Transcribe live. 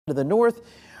to the north.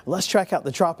 Let's track out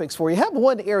the tropics for you. Have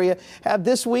one area have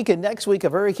this week and next week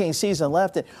of hurricane season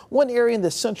left, and one area in the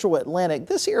central Atlantic.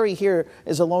 This area here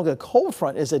is along a cold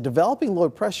front, is a developing low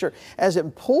pressure. As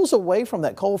it pulls away from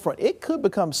that cold front, it could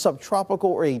become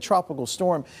subtropical or a tropical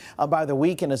storm by the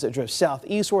weekend as it drifts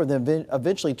southeastward, then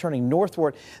eventually turning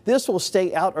northward. This will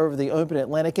stay out over the open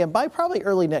Atlantic, and by probably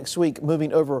early next week,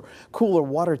 moving over cooler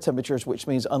water temperatures, which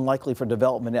means unlikely for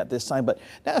development at this time. But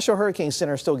National Hurricane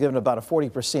Center is still giving about a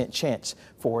 40% chance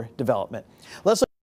for development. Let's look